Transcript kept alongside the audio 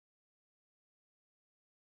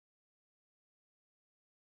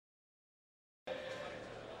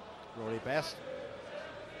very best.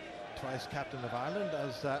 Twice captain of Ireland,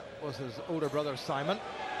 as was his older brother Simon.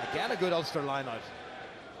 Again, a good Ulster line-out.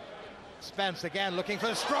 Spence again looking for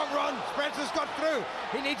a strong run. Spence has got through.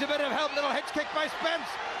 He needs a bit of help. Little hitch kick by Spence.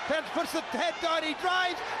 Spence puts the head down. He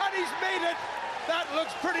drives and he's made it. That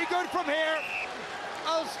looks pretty good from here.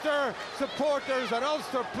 Ulster supporters and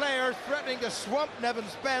Ulster players threatening to swamp Nevin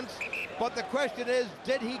Spence. But the question is,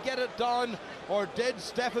 did he get it down, or did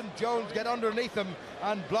Stephen Jones get underneath him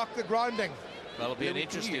and block the grounding? That'll be an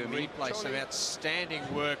interesting replay. Some outstanding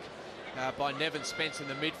work by Nevin Spence in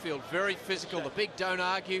the midfield. Very physical. The big don't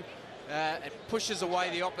argue. It pushes away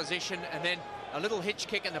the opposition, and then a little hitch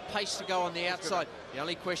kick and the pace to go on the outside. The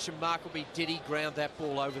only question mark will be, did he ground that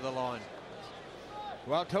ball over the line?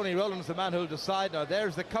 Well, Tony Rowland's the man who'll decide. Now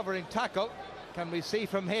there's the covering tackle. Can we see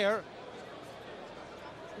from here?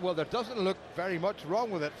 Well, there doesn't look very much wrong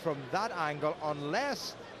with it from that angle,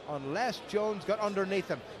 unless Jones got underneath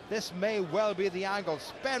him. This may well be the angle.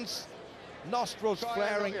 Spence, nostrils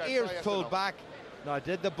flaring, ears pulled back. Now,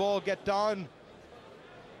 did the ball get down?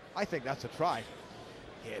 I think that's a try.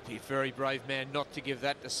 Yeah, be a very brave man not to give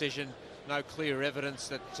that decision. No clear evidence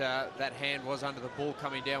that that hand was under the ball,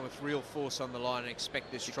 coming down with real force on the line, and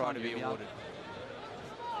expect this try to be awarded.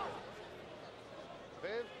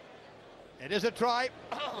 It is a try.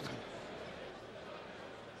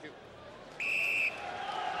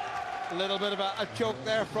 A little bit of a choke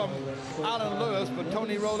there from Alan Lewis, but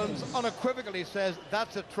Tony Rowlands unequivocally says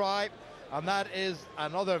that's a try, and that is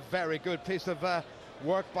another very good piece of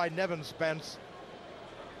work by Nevin Spence.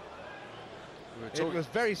 It was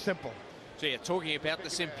very simple. So yeah, talking about the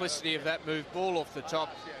simplicity of that move, ball off the top.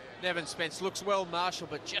 Nevin Spence looks well marshalled,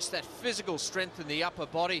 but just that physical strength in the upper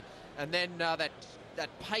body, and then that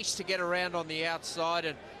pace to get around on the outside,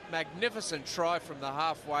 and magnificent try from the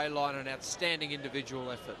halfway line, an outstanding individual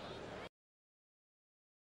effort.